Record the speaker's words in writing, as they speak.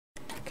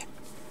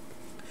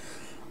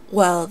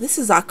Well, this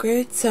is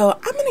awkward, so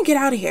I'm gonna get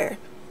out of here.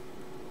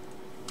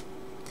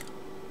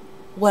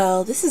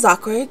 Well, this is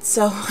awkward,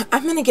 so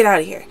I'm gonna get out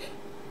of here.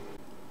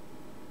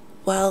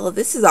 Well,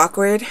 this is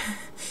awkward,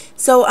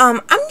 so I'm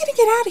gonna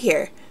get out of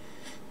here.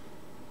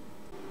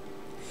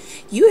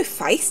 You a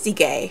feisty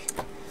gay.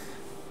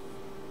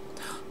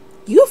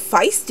 You a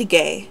feisty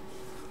gay.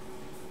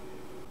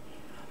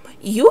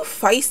 You a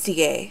feisty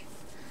gay.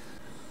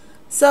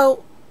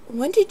 So,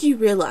 when did you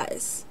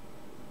realize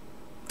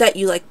that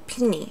you like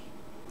Peony?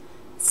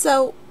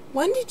 So,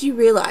 when did you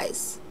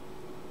realize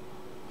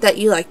that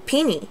you like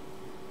Peony?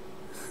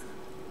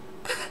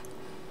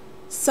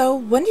 So,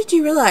 when did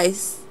you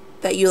realize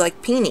that you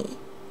like Peony?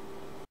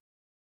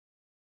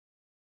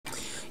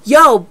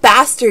 Yo,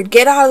 bastard,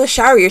 get out of the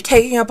shower, you're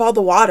taking up all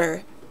the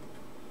water.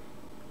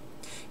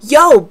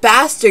 Yo,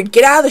 bastard,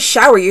 get out of the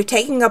shower, you're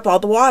taking up all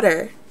the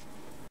water.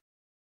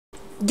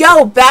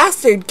 Yo,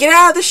 bastard, get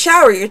out of the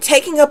shower, you're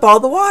taking up all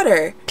the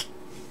water.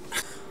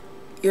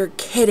 You're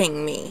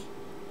kidding me.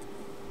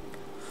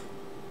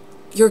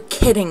 You're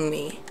kidding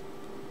me.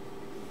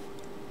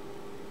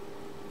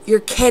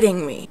 You're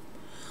kidding me.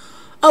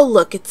 Oh,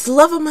 look, it's the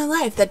love of my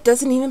life that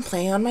doesn't even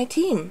play on my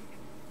team.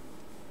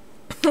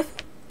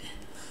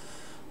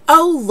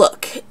 Oh,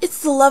 look,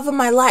 it's the love of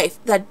my life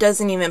that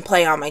doesn't even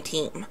play on my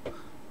team.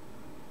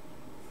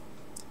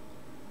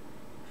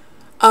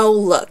 Oh,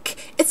 look,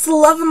 it's the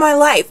love of my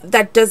life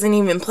that doesn't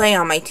even play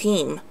on my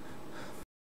team.